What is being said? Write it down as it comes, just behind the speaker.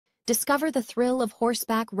Discover the thrill of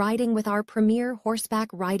horseback riding with our premier horseback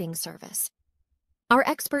riding service. Our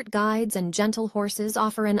expert guides and gentle horses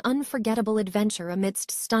offer an unforgettable adventure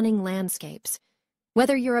amidst stunning landscapes.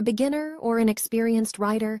 Whether you're a beginner or an experienced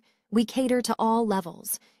rider, we cater to all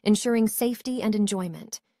levels, ensuring safety and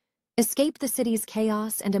enjoyment. Escape the city's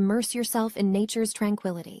chaos and immerse yourself in nature's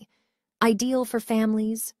tranquility. Ideal for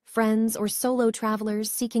families, friends, or solo travelers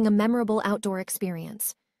seeking a memorable outdoor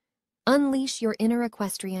experience. Unleash your inner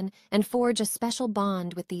equestrian and forge a special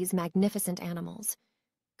bond with these magnificent animals.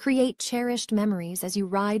 Create cherished memories as you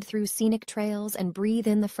ride through scenic trails and breathe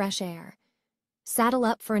in the fresh air. Saddle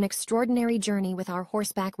up for an extraordinary journey with our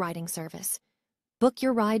horseback riding service. Book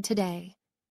your ride today.